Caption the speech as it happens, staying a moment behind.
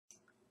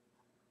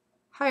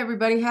Hi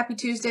everybody, happy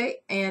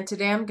Tuesday, and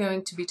today I'm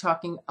going to be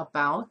talking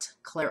about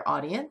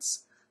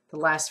clairaudience. The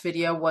last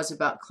video was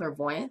about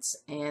clairvoyance,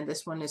 and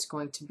this one is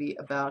going to be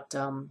about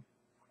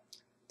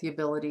the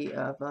ability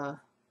of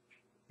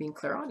being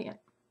clairaudient.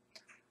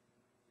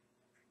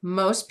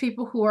 Most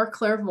people who are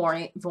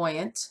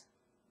clairvoyant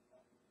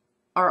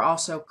are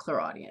also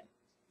clairaudient.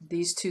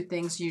 These two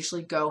things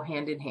usually go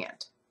hand in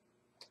hand.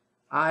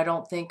 I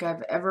don't think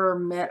I've ever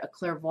met a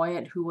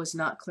clairvoyant who was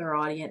not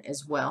clairaudient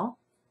as well.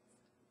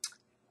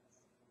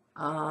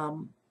 I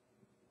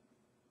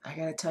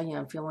gotta tell you,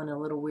 I'm feeling a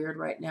little weird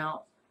right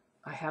now.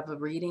 I have a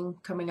reading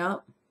coming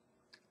up,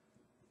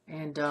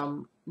 and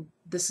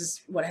this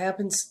is what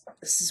happens.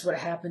 This is what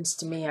happens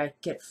to me. I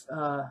get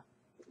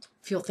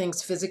feel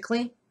things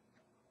physically,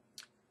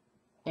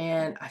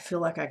 and I feel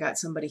like I got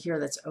somebody here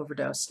that's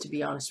overdosed, to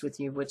be honest with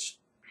you, which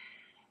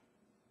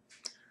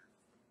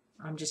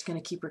I'm just gonna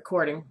keep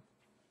recording.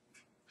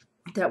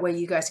 That way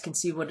you guys can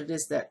see what it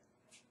is that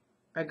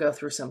I go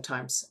through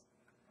sometimes.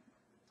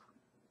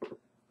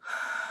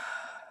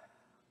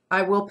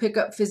 I will pick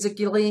up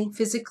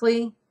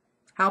physically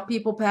how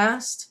people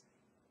passed,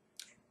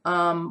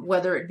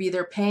 whether it be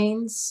their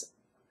pains,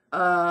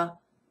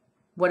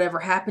 whatever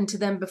happened to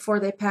them before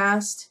they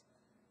passed.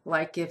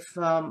 Like if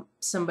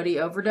somebody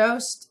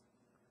overdosed,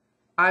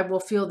 I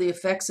will feel the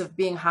effects of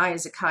being high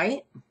as a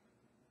kite,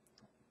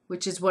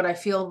 which is what I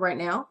feel right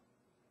now.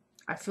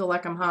 I feel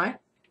like I'm high.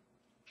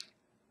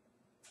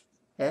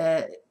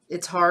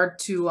 It's hard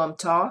to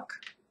talk.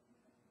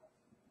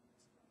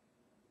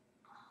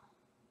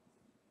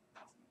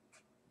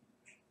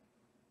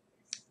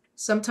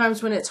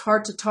 Sometimes when it's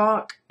hard to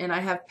talk and I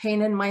have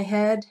pain in my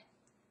head,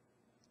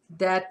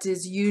 that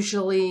is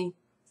usually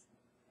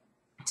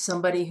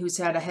somebody who's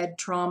had a head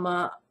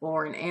trauma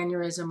or an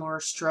aneurysm or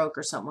a stroke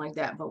or something like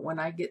that. But when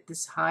I get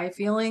this high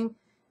feeling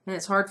and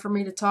it's hard for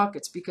me to talk,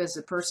 it's because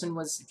the person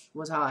was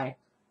high,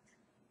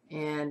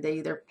 and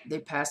they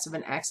passed of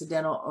an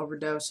accidental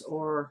overdose,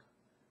 or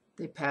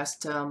they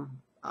passed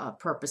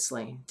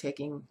purposely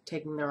taking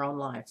their own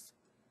life.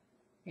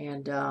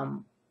 And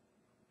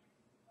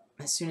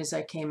as soon as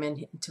I came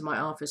into my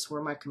office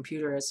where my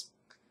computer is,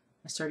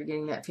 I started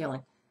getting that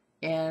feeling.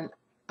 And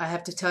I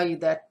have to tell you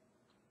that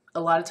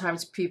a lot of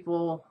times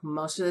people,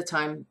 most of the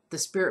time, the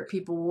spirit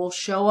people will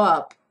show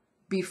up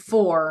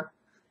before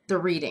the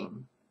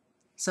reading.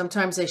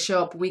 Sometimes they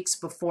show up weeks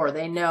before.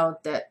 They know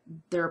that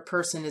their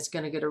person is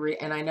going to get a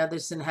reading. And I know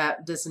this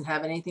doesn't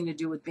have anything to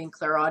do with being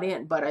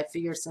clairaudient, but I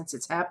figure since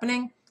it's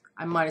happening,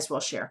 I might as well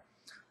share.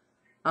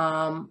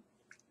 And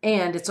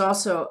it's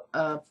also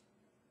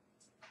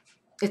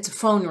it's a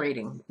phone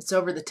reading. It's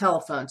over the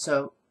telephone.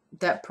 So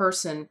that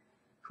person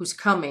who's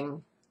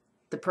coming,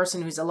 the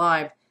person who's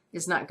alive,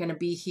 is not going to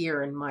be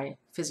here in my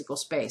physical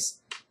space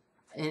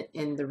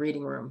in the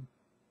reading room.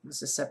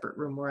 It's a separate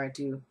room where I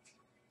do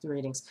the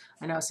readings.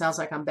 I know it sounds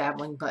like I'm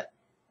babbling, but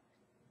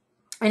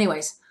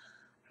anyways,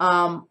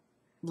 let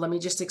me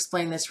just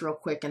explain this real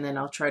quick, and then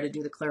I'll try to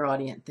do the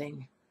clairaudient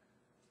thing.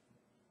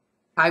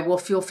 I will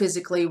feel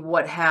physically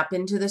what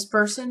happened to this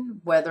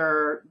person,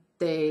 whether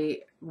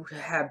they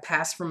have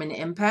passed from an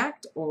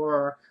impact,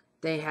 or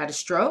they had a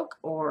stroke,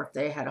 or if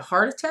they had a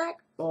heart attack,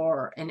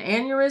 or an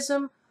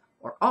aneurysm,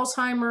 or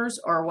Alzheimer's,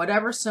 or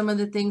whatever. Some of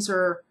the things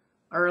are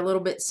a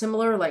little bit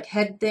similar, like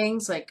head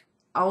things, like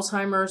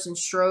Alzheimer's and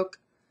stroke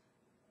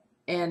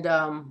and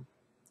an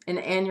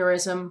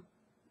aneurysm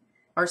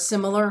are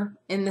similar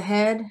in the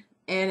head,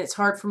 and it's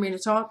hard for me to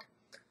talk.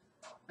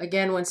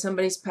 Again, when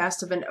somebody's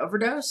passed of an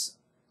overdose,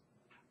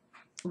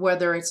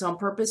 whether it's on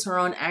purpose or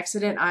on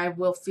accident, I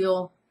will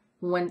feel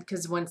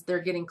because when they're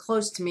getting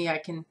close to me, I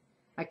can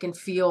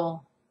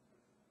feel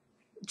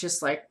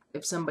just like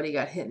if somebody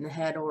got hit in the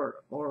head or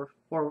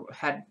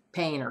had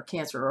pain or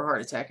cancer or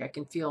heart attack. I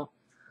can feel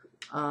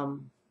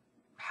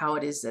how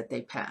it is that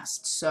they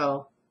passed.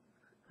 So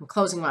I'm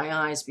closing my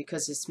eyes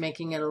because it's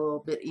making it a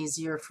little bit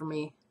easier for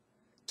me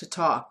to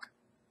talk,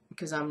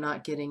 because I'm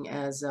not getting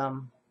as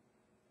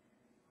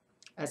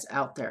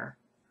out there.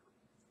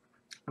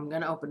 I'm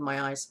gonna open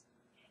my eyes.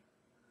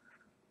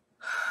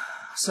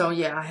 So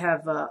yeah, I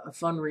have a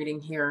fun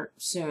reading here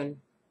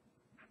soon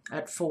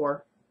at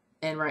 4,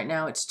 and right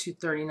now it's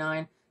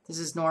 2:39. This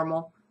is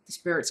normal. The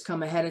spirits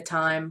come ahead of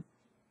time.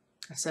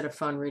 I said a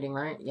fun reading,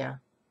 right? Yeah.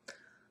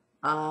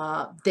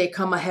 They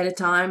come ahead of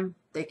time.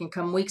 They can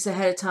come weeks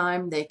ahead of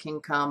time. They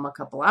can come a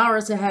couple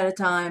hours ahead of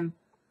time.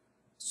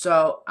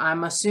 So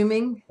I'm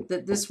assuming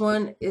that this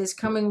one is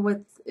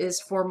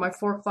for my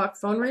 4 o'clock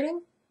phone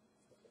reading.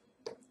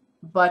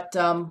 But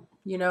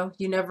you know,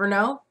 you never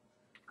know.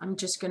 I'm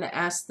just going to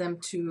ask them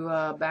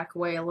to back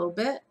away a little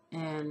bit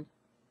and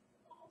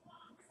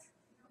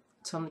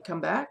tell them to come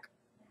back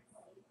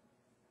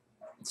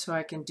so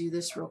I can do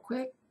this real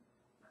quick,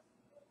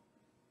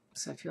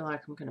 because I feel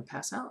like I'm going to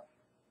pass out,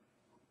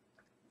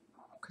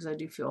 because I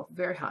do feel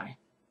very high.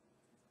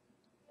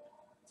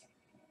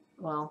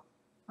 Well,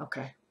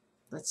 okay,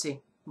 let's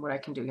see what I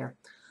can do here.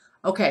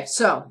 Okay,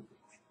 so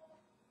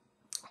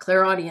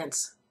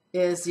clairaudience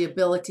is the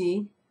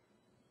ability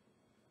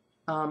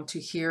to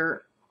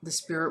hear the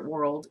spirit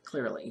world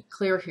clearly.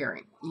 Clear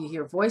hearing. You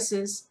hear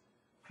voices,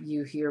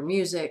 you hear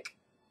music,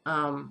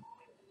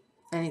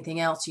 anything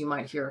else. You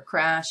might hear a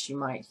crash, you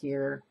might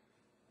hear,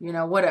 you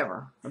know,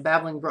 whatever, a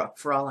babbling brook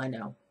for all I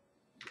know.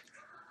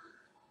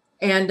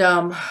 And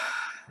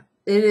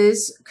it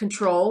is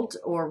controlled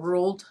or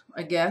ruled,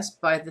 I guess,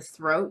 by the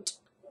throat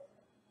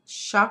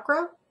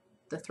chakra,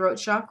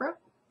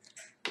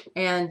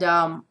 and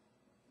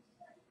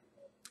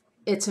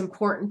it's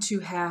important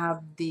to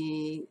have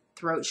the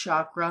throat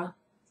chakra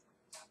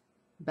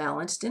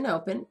balanced and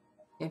open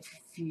if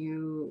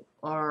you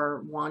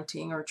are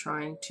wanting or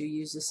trying to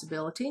use this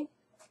ability.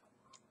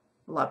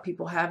 A lot of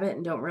people have it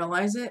and don't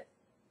realize it.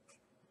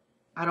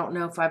 I don't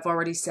know if I've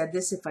already said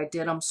this. If I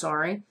did, I'm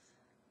sorry.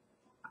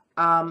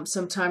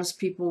 Sometimes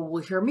people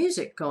will hear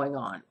music going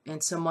on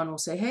and someone will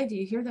say, hey, do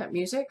you hear that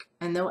music?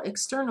 And they'll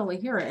externally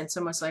hear it. And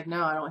someone's like,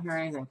 no, I don't hear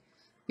anything.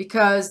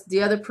 Because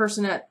the other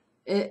person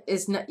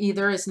is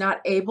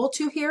not able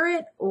to hear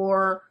it,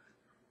 or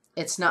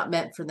it's not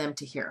meant for them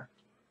to hear.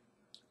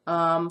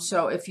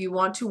 So if you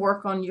want to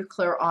work on your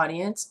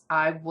clairaudience,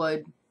 I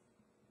would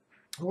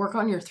work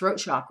on your throat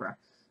chakra.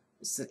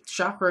 It's the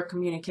chakra of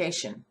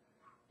communication,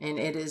 and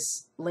it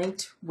is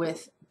linked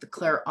with the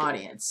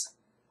clairaudience.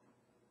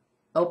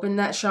 Open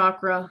that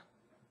chakra,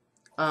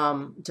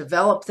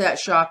 develop that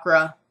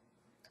chakra,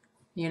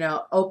 you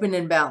know, open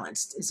and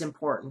balanced is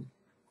important.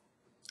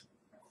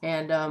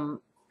 And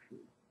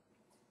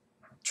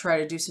try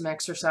to do some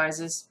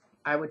exercises,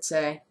 I would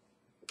say.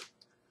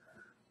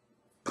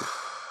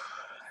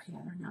 Yeah,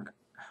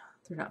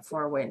 they're not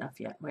far away enough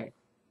yet. Wait.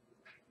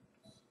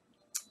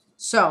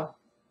 So,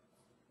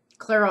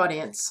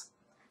 clairaudience.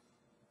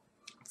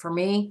 For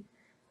me,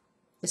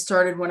 it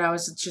started when I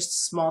was just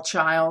a small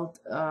child.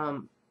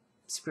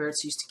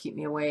 Spirits used to keep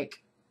me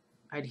awake.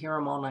 I'd hear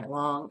them all night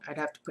long. I'd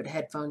have to put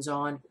headphones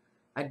on.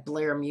 I'd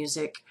blare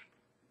music.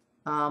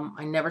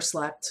 I never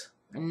slept.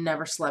 I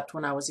never slept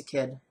when I was a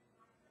kid.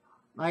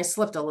 I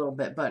slept a little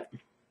bit, but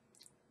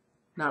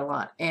not a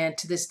lot. And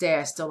to this day,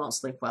 I still don't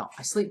sleep well.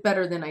 I sleep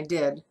better than I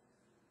did.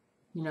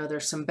 You know,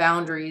 there's some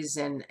boundaries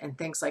and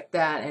things like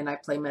that. And I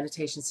play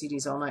meditation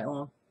CDs all night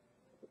long.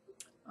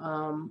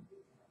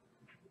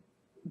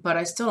 But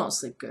I still don't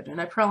sleep good.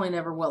 And I probably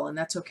never will. And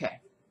that's okay.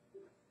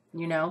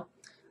 You know,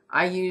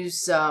 I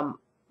use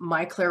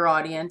my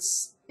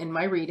clairaudience in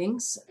my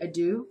readings. I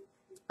do.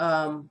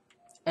 And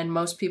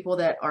most people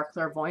that are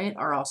clairvoyant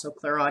are also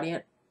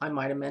clairaudient. I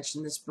might have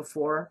mentioned this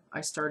before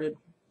I started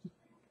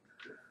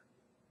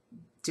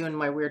doing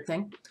my weird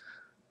thing.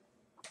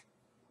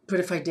 But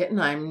if I didn't,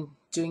 I'm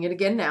doing it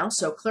again now.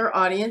 So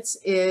clairaudience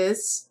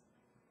is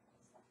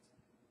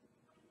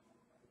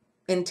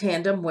in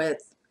tandem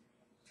with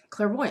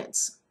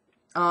clairvoyance.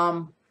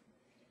 I've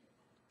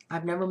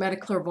never met a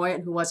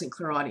clairvoyant who wasn't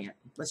clairaudient.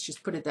 Let's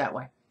just put it that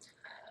way.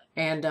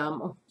 And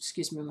oh,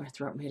 excuse me, my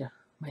throat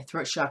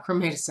chakra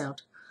made a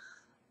sound.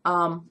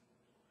 God,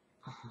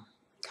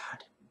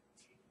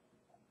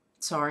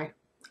 sorry.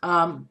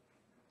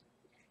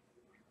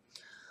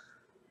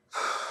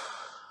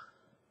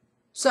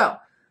 So,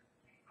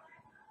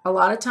 a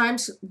lot of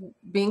times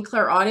being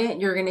clairaudient,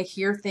 you're going to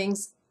hear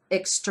things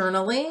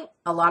externally.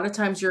 A lot of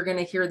times you're going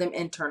to hear them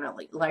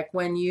internally. Like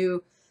when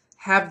you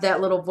have that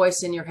little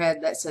voice in your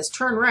head that says,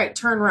 turn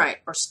right,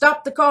 or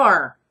stop the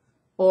car.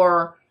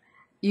 Or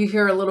you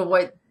hear a little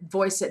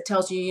voice that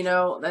tells you, you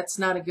know, that's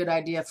not a good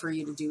idea for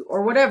you to do,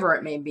 or whatever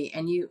it may be.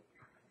 And you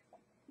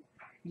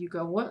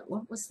go,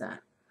 what was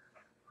that?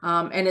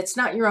 And it's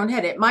not your own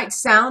head. It might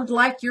sound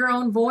like your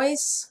own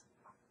voice,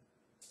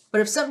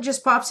 but if something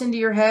just pops into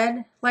your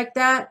head like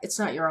that, it's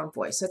not your own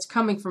voice. That's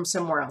coming from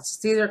somewhere else.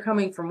 It's either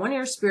coming from one of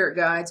your spirit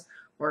guides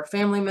or a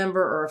family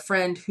member or a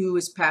friend who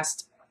has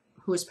passed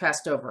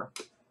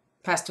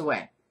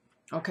away.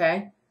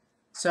 Okay?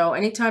 So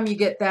anytime you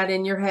get that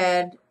in your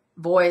head,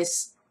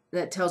 voice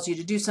that tells you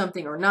to do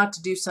something or not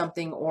to do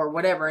something or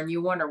whatever, and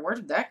you wonder, where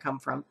did that come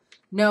from?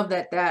 Know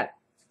that that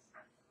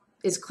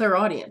is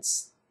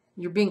clairaudience.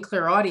 You're being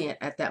clairaudient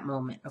at that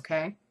moment,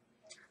 okay?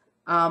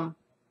 Let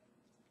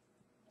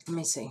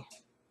me see.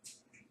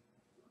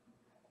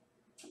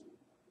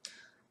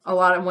 A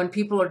lot of when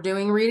people are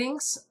doing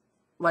readings,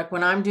 like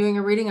when I'm doing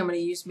a reading, I'm going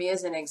to use me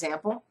as an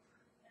example.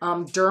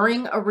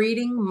 During a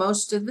reading,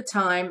 most of the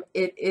time,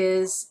 it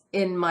is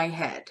in my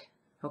head,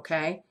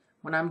 okay?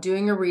 When I'm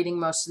doing a reading,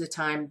 most of the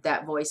time,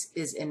 that voice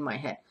is in my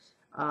head.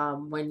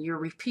 When you're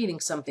repeating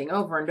something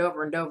over and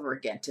over and over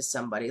again to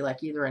somebody,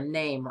 like either a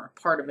name or a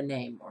part of a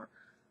name or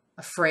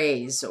a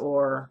phrase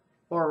or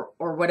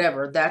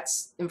whatever,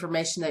 that's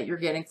information that you're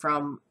getting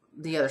from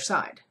the other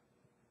side,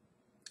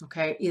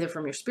 okay? Either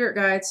from your spirit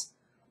guides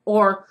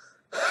or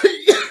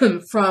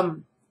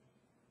from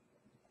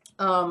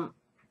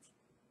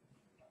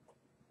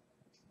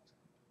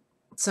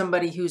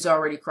somebody who's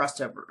already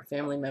crossed over, a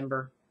family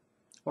member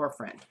or a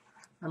friend,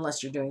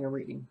 unless you're doing a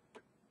reading.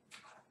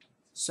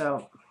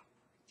 So,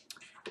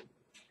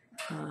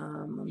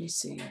 let me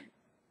see.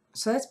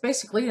 So that's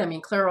basically it. I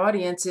mean,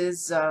 clairaudience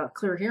is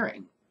clear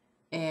hearing.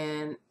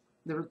 And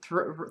the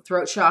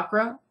throat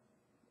chakra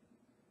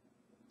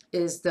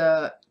is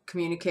the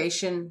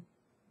communication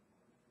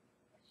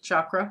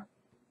chakra,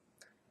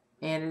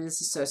 and it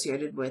is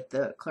associated with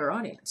the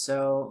clairaudience.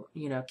 So,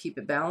 you know, keep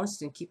it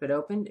balanced and keep it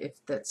open if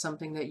that's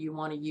something that you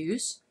want to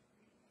use.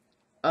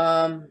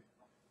 I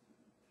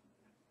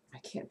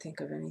can't think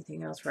of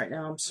anything else right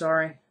now. I'm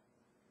sorry.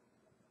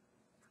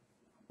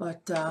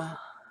 But I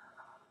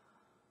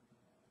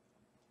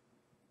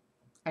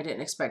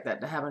didn't expect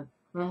that to happen.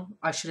 Well,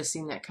 I should have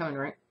seen that coming,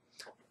 right?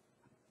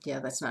 Yeah,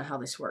 that's not how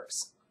this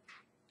works.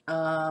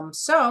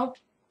 So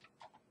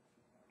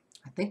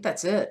I think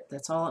that's it.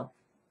 That's all.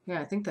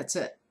 Yeah, I think that's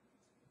it.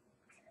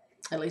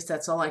 At least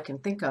that's all I can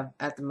think of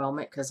at the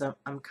moment, because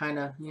I'm kind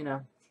of, you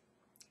know,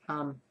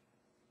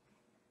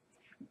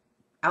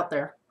 out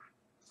there.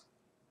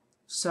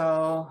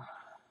 So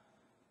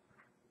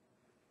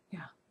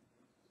yeah,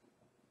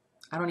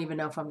 I don't even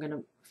know if I'm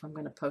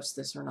gonna post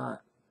this or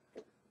not.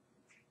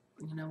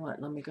 You know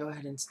what? Let me go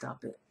ahead and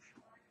stop it.